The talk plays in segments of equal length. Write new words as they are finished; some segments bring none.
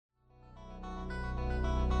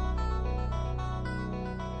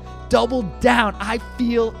double down. I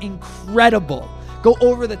feel incredible. Go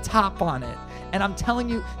over the top on it. And I'm telling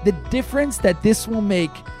you, the difference that this will make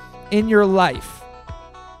in your life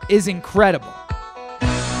is incredible.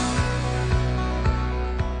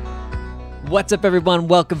 What's up, everyone?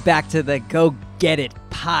 Welcome back to the Go Get It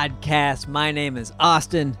podcast. My name is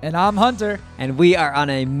Austin. And I'm Hunter. And we are on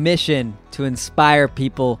a mission to inspire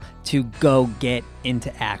people to go get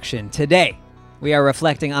into action. Today, we are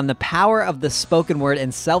reflecting on the power of the spoken word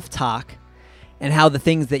and self-talk and how the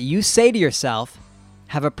things that you say to yourself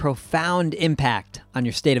have a profound impact on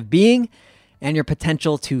your state of being and your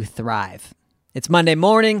potential to thrive. It's Monday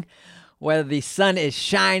morning, whether the sun is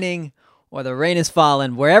shining or the rain is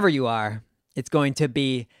falling, wherever you are, it's going to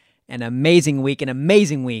be an amazing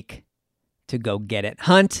week to go get it.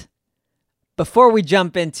 Hunt, before we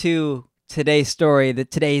jump into today's story,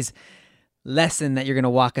 today's lesson that you're going to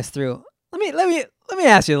walk us through, let me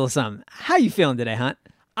ask you a little something. How you feeling today, Hunt?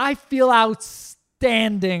 I feel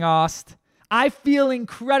outstanding, Aust. I feel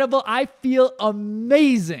incredible. I feel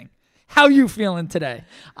amazing. How you feeling today?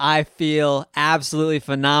 I feel absolutely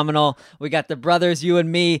phenomenal. We got the brothers, you and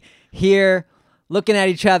me, here looking at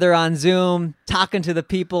each other on Zoom, talking to the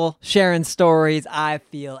people, sharing stories. I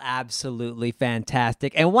feel absolutely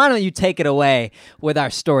fantastic. And why don't you take it away with our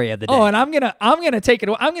story of the day? Oh, and I'm gonna take it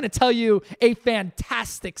away. I'm gonna tell you a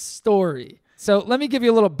fantastic story. So let me give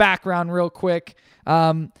you a little background real quick.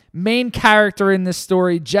 Main character in this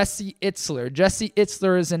story, Jesse Itzler. Jesse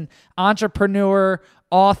Itzler is an entrepreneur,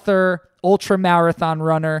 author, ultra marathon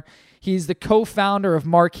runner. He's the co-founder of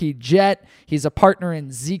Marquis Jet. He's a partner in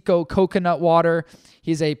Zico Coconut Water.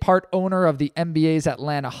 He's a part owner of the NBA's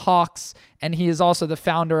Atlanta Hawks, and he is also the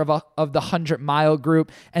founder of the 100 Mile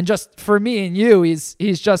Group. And just for me and you, he's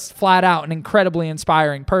just flat out an incredibly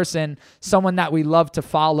inspiring person, someone that we love to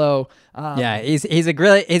follow. He's a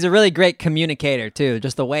really great communicator too.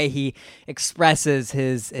 Just the way he expresses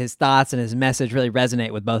his thoughts and his message really resonate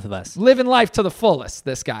with both of us. Living life to the fullest,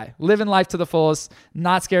 this guy. Living life to the fullest,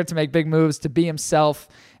 not scared to make big moves, to be himself,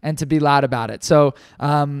 and to be loud about it. So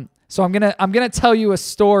I'm gonna tell you a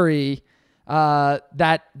story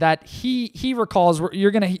that he recalls.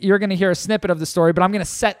 You're gonna hear a snippet of the story, but I'm gonna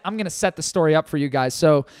set the story up for you guys.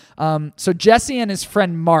 So Jesse and his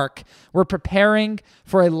friend Mark were preparing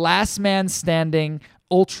for a last man standing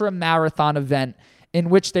ultra marathon event in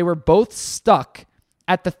which they were both stuck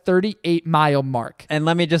at the 38-mile mark. And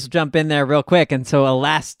let me just jump in there real quick. And so a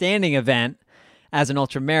last standing event as an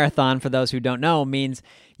ultra marathon, for those who don't know, means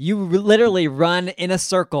you literally run in a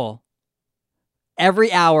circle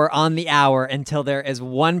every hour on the hour until there is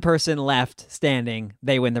one person left standing.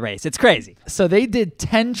 They win the race. It's crazy. So they did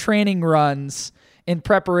 10 training runs in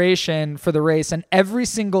preparation for the race, and every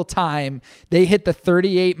single time they hit the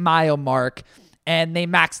 38-mile mark and they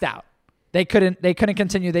maxed out. They couldn't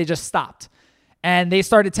continue. They just stopped. And they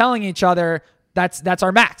started telling each other, that's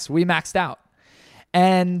our max. We maxed out.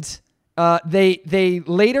 And they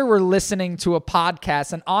later were listening to a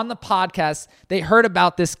podcast, and on the podcast, they heard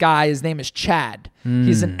about this guy. His name is Chad.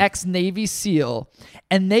 He's an ex-Navy SEAL,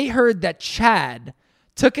 and they heard that Chad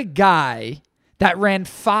took a guy that ran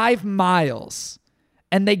 5 miles,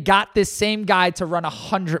 and they got this same guy to run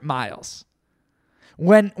 100 miles.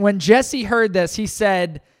 When Jesse heard this, he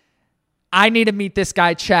said, I need to meet this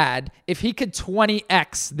guy, Chad. If he could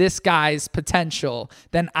 20x this guy's potential,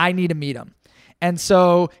 then I need to meet him. And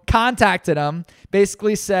so contacted him,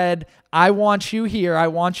 basically said, I want you here. I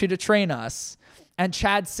want you to train us. And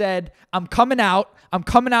Chad said, I'm coming out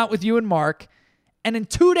with you and Mark. And in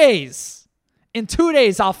 2 days,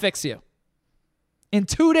 I'll fix you. In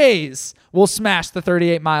 2 days, we'll smash the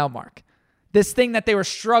 38-mile mark. This thing that they were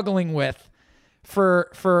struggling with for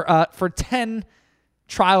 10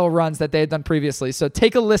 trial runs that they had done previously. So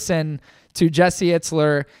take a listen to Jesse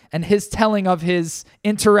Itzler and his telling of his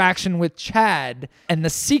interaction with Chad and the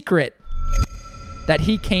secret that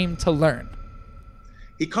he came to learn.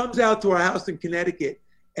 He comes out to our house in Connecticut,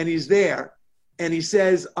 and he's there, and he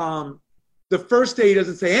says, the first day he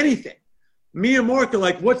doesn't say anything. Me and Mark are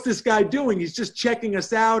like, what's this guy doing? He's just checking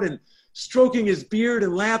us out and stroking his beard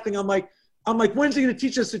and laughing. I'm like, when's he going to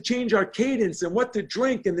teach us to change our cadence and what to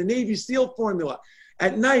drink and the Navy SEAL formula?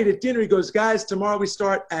 At night at dinner, he goes, guys, tomorrow we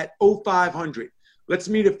start at 0500. Let's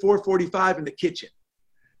meet at 4:45 in the kitchen.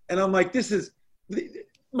 And I'm like,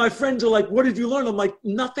 my friends are like, what did you learn? I'm like,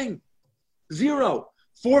 nothing, zero.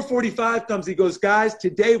 4:45 comes, he goes, guys,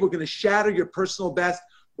 today we're going to shatter your personal best.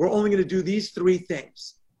 We're only going to do these 3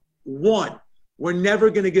 things. 1, we're never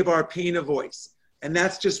going to give our pain a voice. And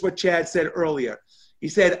that's just what Chad said earlier. He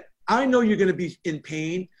said, I know you're going to be in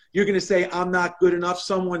pain. You're going to say, I'm not good enough.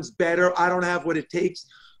 Someone's better. I don't have what it takes.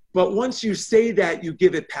 But once you say that, you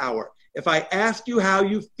give it power. If I ask you how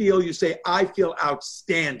you feel, you say, I feel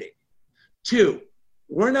outstanding. 2,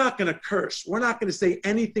 we're not going to curse. We're not going to say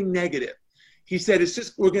anything negative. He said, it's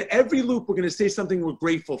just, every loop, we're going to say something we're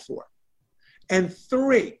grateful for. And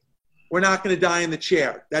 3, we're not going to die in the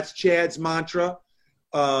chair. That's Chad's mantra.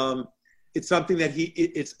 It's something that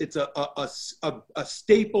it's a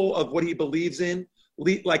staple of what he believes in.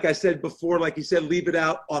 Like I said before, like he said, leave it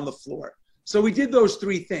out on the floor. So we did those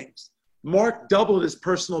 3 things. Mark doubled his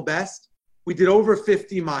personal best. We did over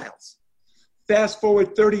 50 miles. Fast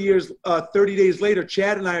forward 30 days later,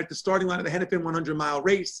 Chad and I are at the starting line of the Hennepin 100-mile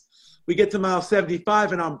race. We get to mile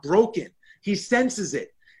 75 and I'm broken. He senses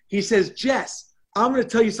it. He says, Jess, I'm going to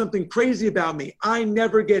tell you something crazy about me. I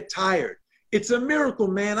never get tired. It's a miracle,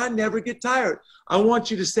 man. I never get tired. I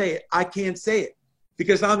want you to say it. I can't say it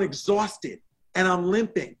because I'm exhausted and I'm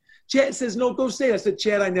limping. Chad says, no, go say it. I said,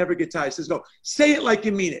 Chad, I never get tired. He says, no, say it like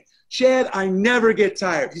you mean it. Chad, I never get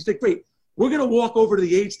tired. He said, great. We're going to walk over to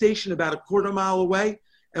the aid station about a quarter mile away.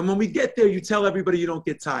 And when we get there, you tell everybody you don't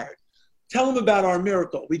get tired. Tell them about our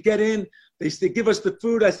miracle. We get in. They give us the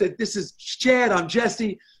food. I said, this is Chad. I'm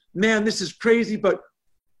Jesse. Man, this is crazy. But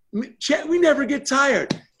Chad, we never get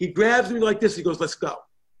tired. He grabs me like this. He goes, let's go.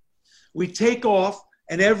 We take off.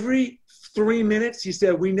 And every 3 minutes, he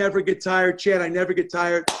said, we never get tired. Chad, I never get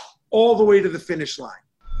tired. All the way to the finish line.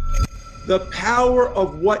 The power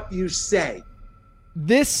of what you say.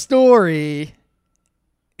 This story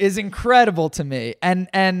is incredible to me.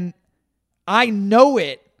 And I know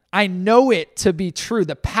it. I know it to be true.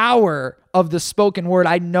 The power of the spoken word,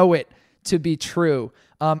 I know it to be true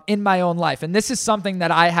in my own life. And this is something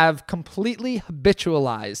that I have completely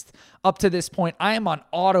habitualized up to this point. I am on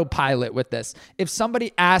autopilot with this. If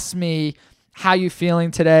somebody asks me, how you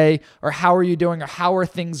feeling today, or how are you doing, or how are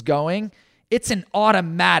things going, it's an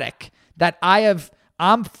automatic that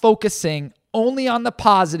I'm focusing only on the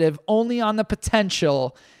positive, only on the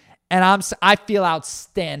potential, and I feel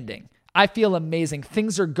outstanding. I feel amazing.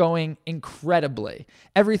 Things are going incredibly.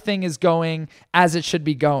 Everything is going as it should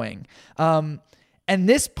be going. And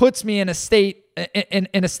this puts me in a state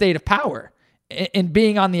of power, in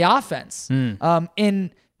being on the offense,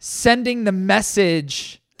 in sending the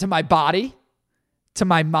message to my body, to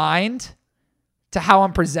my mind, to how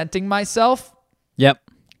I'm presenting myself. Yep.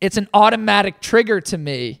 It's an automatic trigger to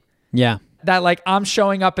me. Yeah. That like I'm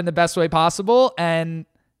showing up in the best way possible and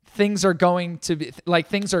things are going to be like,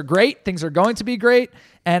 things are great. Things are going to be great.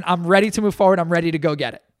 And I'm ready to move forward. I'm ready to go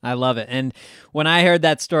get it. I love it. And when I heard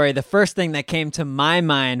that story, the first thing that came to my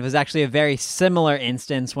mind was actually a very similar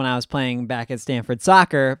instance when I was playing back at Stanford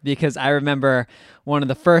soccer, because I remember one of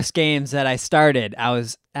the first games that I started,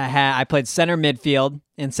 I played center midfield,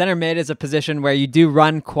 and center mid is a position where you do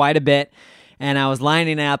run quite a bit. And I was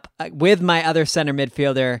lining up with my other center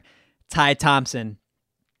midfielder, Ty Thompson.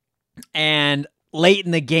 And late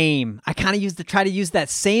in the game, I kind of try to use that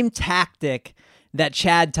same tactic that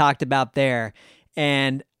Chad talked about there.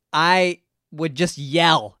 And I would just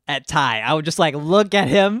yell at Ty. I would just like look at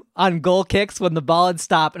him on goal kicks when the ball would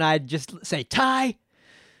stop, and I'd just say, Ty,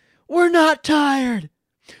 we're not tired.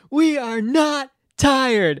 We are not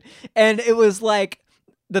tired. And it was like,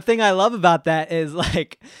 the thing I love about that is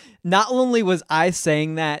like, not only was I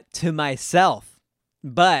saying that to myself,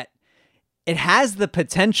 but it has the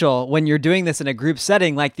potential when you're doing this in a group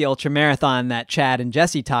setting, like the ultra marathon that Chad and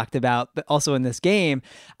Jesse talked about, but also in this game,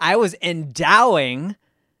 I was endowing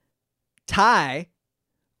Ty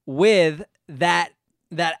with that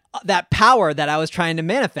power that I was trying to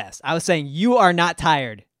manifest. I was saying, you are not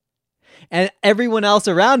tired. And everyone else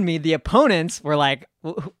around me, the opponents, were like,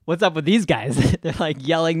 what's up with these guys? They're like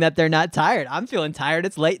yelling that they're not tired. I'm feeling tired.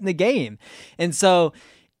 It's late in the game. And so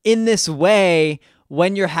in this way,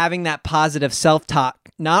 when you're having that positive self-talk,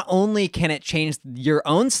 not only can it change your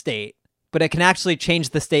own state, but it can actually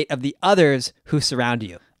change the state of the others who surround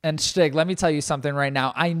you. And Stig, let me tell you something right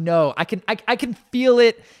now. I know I can feel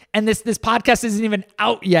it, and this podcast isn't even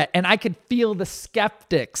out yet, and I can feel the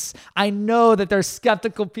skeptics. I know that there's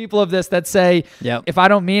skeptical people of this that say, yep, if I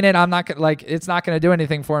don't mean it, I'm not gonna, like, it's not going to do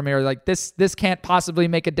anything for me, or like this can't possibly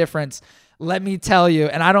make a difference. Let me tell you,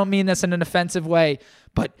 and I don't mean this in an offensive way,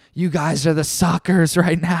 but you guys are the suckers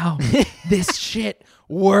right now. This shit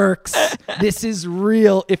works. This is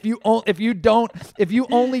real. If you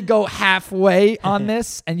only go halfway on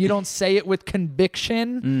this and you don't say it with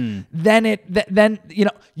conviction, then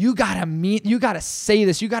you gotta say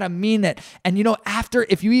this. You gotta mean it. And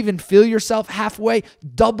if you even feel yourself halfway,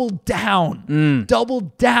 double down. Double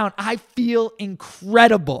down. I feel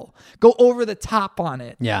incredible. Go over the top on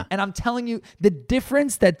it. Yeah. And I'm telling you, the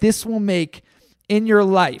difference that this will make in your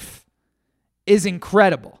life is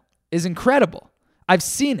incredible. is incredible. I've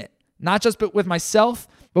seen it, not just with myself,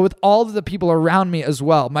 but with all of the people around me as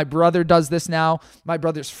well. My brother does this now. My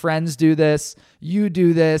brother's friends do this. You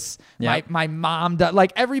do this. Yep. My mom does.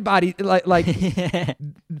 Like everybody, like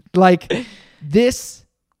this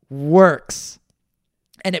works,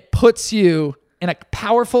 and it puts you in a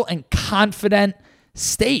powerful and confident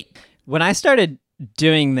state. When I started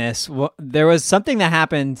doing this, there was something that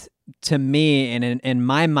happened to me and in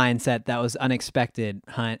my mindset that was unexpected,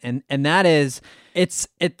 Hunt, and that is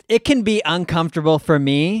it can be uncomfortable for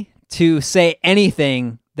me to say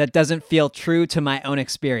anything that doesn't feel true to my own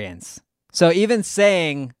experience. So even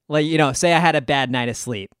saying, like, say I had a bad night of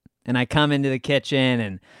sleep and I come into the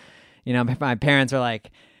kitchen and my parents are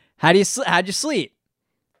like, how'd you sleep?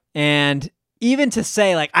 And even to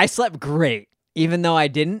say, like, I slept great even though I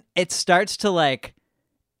didn't, it starts to, like,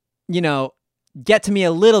 get to me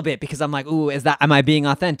a little bit, because I'm like, ooh, am I being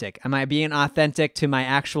authentic? Am I being authentic to my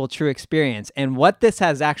actual true experience? And what this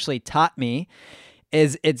has actually taught me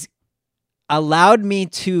is it's allowed me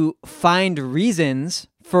to find reasons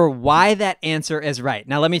for why that answer is right.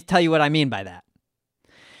 Now, let me tell you what I mean by that.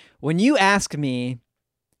 When you ask me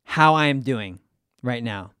how I am doing right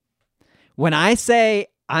now, when I say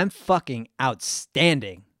I'm fucking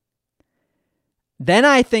outstanding, then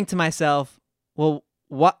I think to myself, well,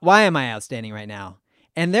 why am I outstanding right now?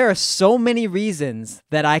 And there are so many reasons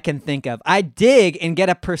that I can think of. I dig and get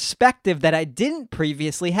a perspective that I didn't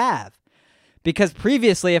previously have. Because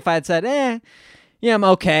previously, if I had said, I'm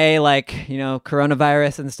okay, like,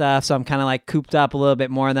 coronavirus and stuff, so I'm kind of like cooped up a little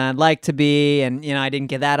bit more than I'd like to be, and, I didn't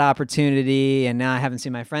get that opportunity, and now I haven't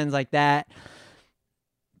seen my friends like that.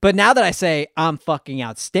 But now that I say I'm fucking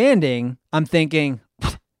outstanding, I'm thinking,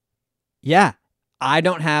 yeah, I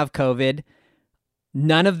don't have COVID.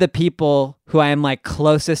 None of the people who I am like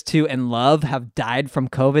closest to and love have died from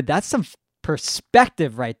COVID. That's some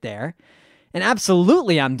perspective right there. And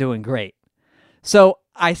absolutely, I'm doing great. So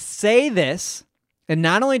I say this, and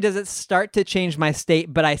not only does it start to change my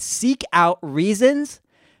state, but I seek out reasons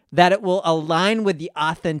that it will align with the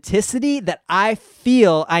authenticity that I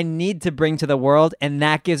feel I need to bring to the world, and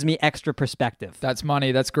that gives me extra perspective. That's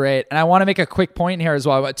money. That's great. And I want to make a quick point here as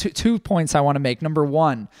well. Two points I want to make. Number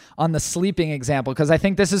one, on the sleeping example, because I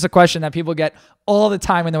think this is a question that people get all the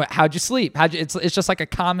time when they're, how'd you sleep? It's just like a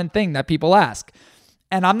common thing that people ask.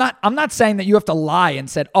 And I'm not saying that you have to lie and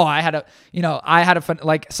said, oh, I had a fun,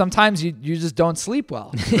 like sometimes you just don't sleep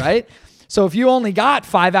well, right? So if you only got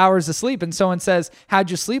 5 hours of sleep and someone says, how'd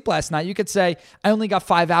you sleep last night? You could say, I only got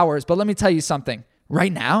 5 hours, but let me tell you something.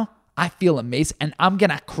 Right now, I feel amazing and I'm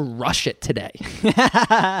going to crush it today.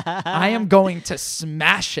 I am going to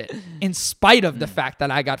smash it in spite of the fact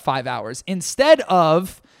that I got 5 hours. Instead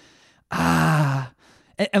of,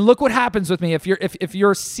 and look what happens with me. If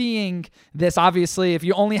you're seeing this, obviously, if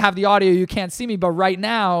you only have the audio, you can't see me. But right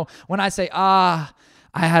now, when I say,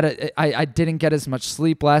 I didn't get as much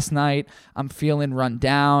sleep last night. I'm feeling run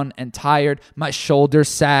down and tired. My shoulders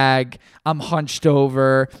sag. I'm hunched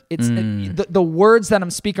over. The words that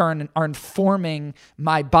I'm speaking are informing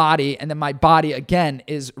my body, and then my body again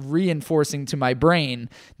is reinforcing to my brain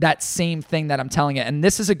that same thing that I'm telling it. And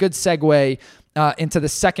this is a good segue into the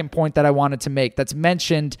second point that I wanted to make. That's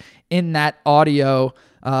mentioned in that audio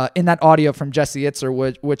from Jesse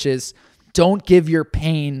Itzer, which is, don't give your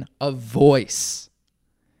pain a voice.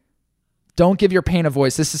 Don't give your pain a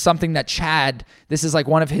voice. This is something that this is like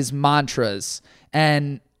one of his mantras.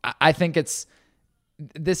 And I think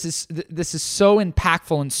this is so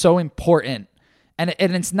impactful and so important. And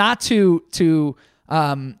it's not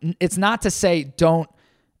it's not to say don't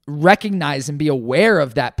recognize and be aware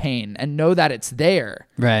of that pain and know that it's there.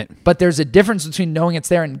 Right. But there's a difference between knowing it's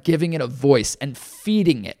there and giving it a voice and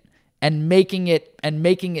feeding it and making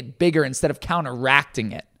it bigger instead of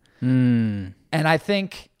counteracting it. And I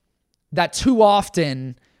think that too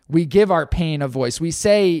often we give our pain a voice. We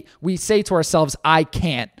say to ourselves, I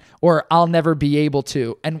can't, or I'll never be able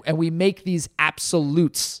to. And we make these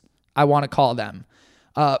absolutes, I want to call them.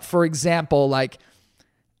 For example, like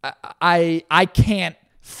I can't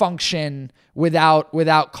function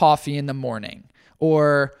without coffee in the morning,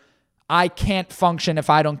 or I can't function if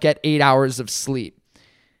I don't get 8 hours of sleep.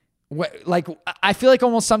 Like, I feel like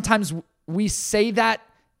almost sometimes we say that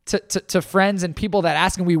to friends and people that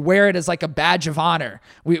ask, and we wear it as like a badge of honor.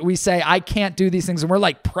 We say, I can't do these things, and we're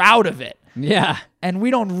like proud of it. Yeah. And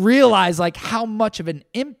we don't realize like how much of an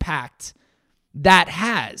impact that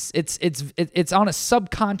has. It's on a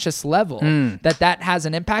subconscious level that has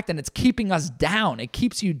an impact, and it's keeping us down. It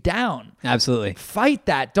keeps you down. Absolutely. Fight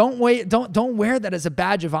that. Don't wear that as a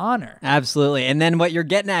badge of honor. Absolutely. And then what you're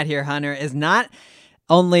getting at here, Hunter, is not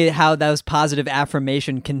only how those positive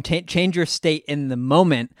affirmation can change your state in the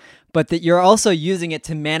moment, but that you're also using it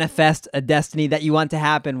to manifest a destiny that you want to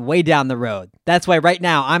happen way down the road. That's why right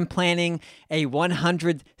now I'm planning a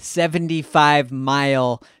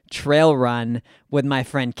 175-mile trail run with my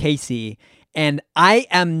friend Casey, and I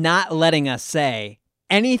am not letting us say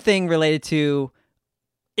anything related to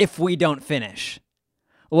if we don't finish.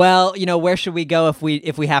 Well, where should we go if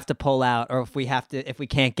we have to pull out, or if we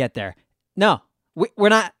can't get there? No, we're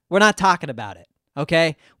not talking about it.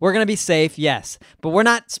 Okay, we're gonna be safe, yes, but we're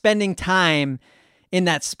not spending time in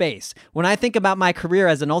that space. When I think about my career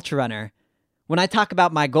as an ultra runner, when I talk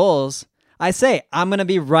about my goals, I say I'm gonna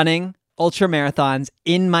be running ultra marathons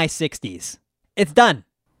in my 60s. It's done.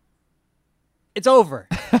 It's over.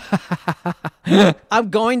 I'm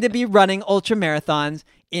going to be running ultra marathons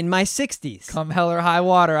in my 60s. Come hell or high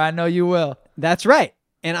water, I know you will. That's right.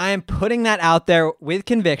 And I am putting that out there with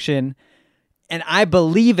conviction, and I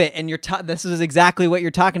believe it. And this is exactly what you're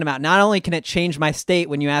talking about. Not only can it change my state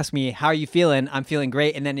when you ask me, how are you feeling? I'm feeling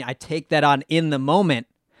great. And then I take that on in the moment,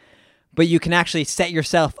 but you can actually set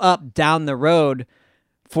yourself up down the road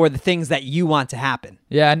for the things that you want to happen.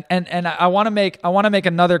 Yeah, and I want to make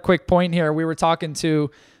another quick point here. We were talking to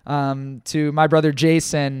my brother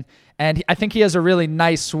Jason, and I think he has a really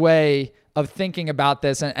nice way of thinking about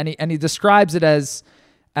this, and he describes it as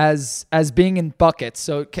being in buckets.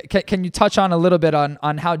 So can you touch on a little bit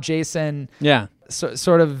on how Jason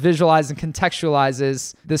sort of visualizes and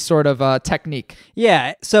contextualizes this sort of technique?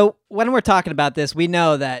 Yeah. So when we're talking about this, we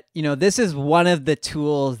know that this is one of the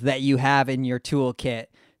tools that you have in your toolkit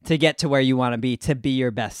to get to where you want to be your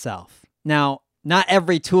best self. Now, not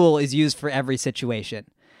every tool is used for every situation.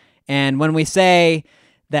 And when we say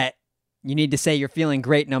that you need to say you're feeling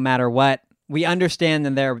great no matter what, we understand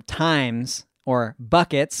that there are times or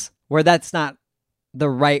buckets where that's not the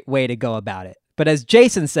right way to go about it. But as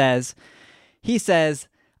Jason says, he says,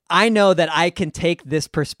 I know that I can take this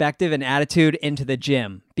perspective and attitude into the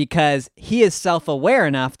gym, because he is self-aware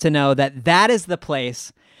enough to know that that is the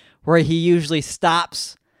place where he usually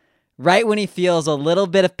stops right when he feels a little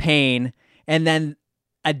bit of pain, and then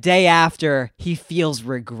a day after he feels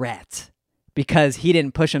regret because he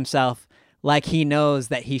didn't push himself like he knows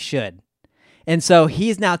that he should. And so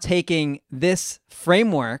he's now taking this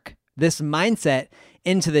framework, this mindset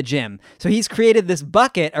into the gym. So he's created this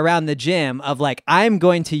bucket around the gym of like, I'm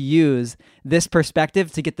going to use this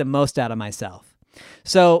perspective to get the most out of myself.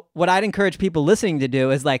 So what I'd encourage people listening to do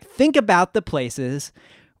is like, think about the places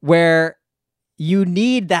where you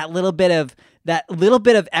need that little bit of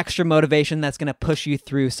extra motivation that's going to push you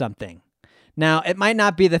through something. Now, it might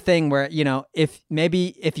not be the thing where, if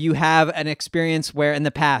you have an experience where in the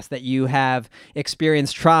past that you have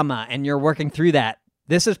experienced trauma and you're working through that,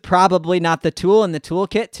 this is probably not the tool in the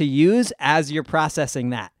toolkit to use as you're processing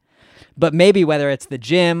that. But maybe whether it's the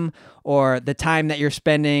gym or the time that you're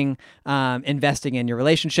spending investing in your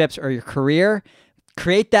relationships or your career,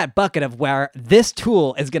 create that bucket of where this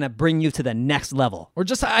tool is going to bring you to the next level. Or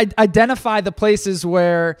just identify the places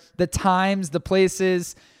where the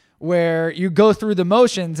places where you go through the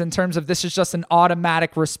motions in terms of this is just an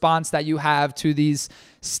automatic response that you have to these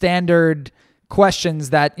standard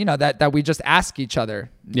questions that, that we just ask each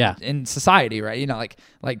other in society, right?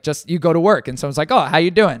 Like just you go to work and someone's like, oh, how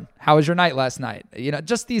you doing? How was your night last night?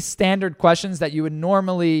 Just these standard questions that you would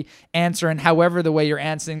normally answer, and however the way you're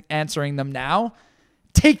answering them now,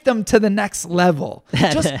 take them to the next level.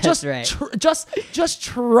 Just right. Just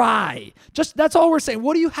try. That's all we're saying.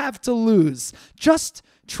 What do you have to lose? Just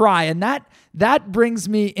try. And that brings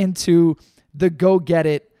me into the Go Get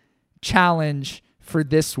It challenge for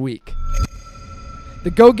this week.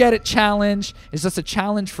 The Go Get It challenge is just a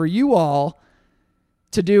challenge for you all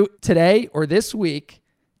to do today or this week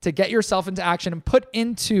to get yourself into action and put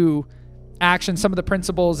into action some of the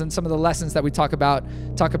principles and some of the lessons that we talk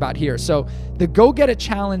about here. So the Go Get It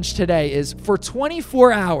challenge today is for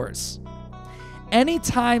 24 hours.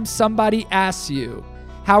 Anytime somebody asks you,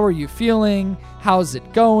 how are you feeling? How's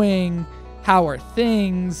it going? How are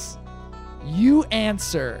things? You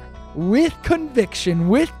answer with conviction,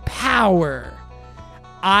 with power.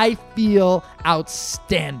 I feel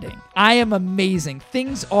outstanding. I am amazing.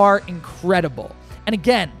 Things are incredible. And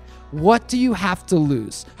again, what do you have to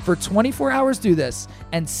lose? For 24 hours, do this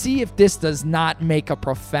and see if this does not make a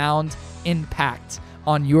profound impact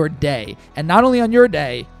on your day. And not only on your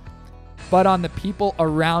day, but on the people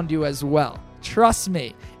around you as well. Trust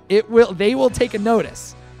me, they will take a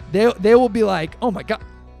notice. They will be like, oh my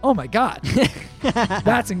God.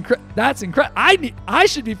 That's incredible. I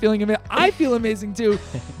should be feeling amazing. I feel amazing too,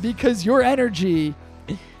 because your energy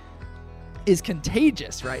is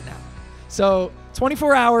contagious right now. So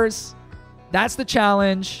 24 hours. That's the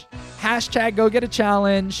challenge. Hashtag go get a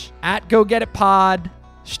challenge at go get it pod.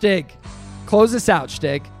 Stig, close this out,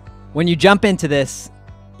 Stig. When you jump into this,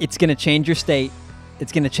 it's going to change your state.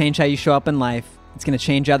 It's going to change how you show up in life. It's going to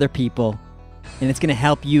change other people. And it's going to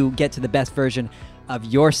help you get to the best version of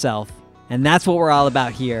yourself. And that's what we're all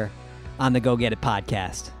about here on the Go Get It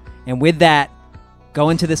podcast. And with that, go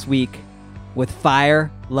into this week with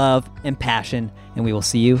fire, love, and passion. And we will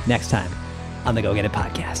see you next time on the Go Get It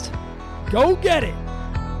podcast. Go get it.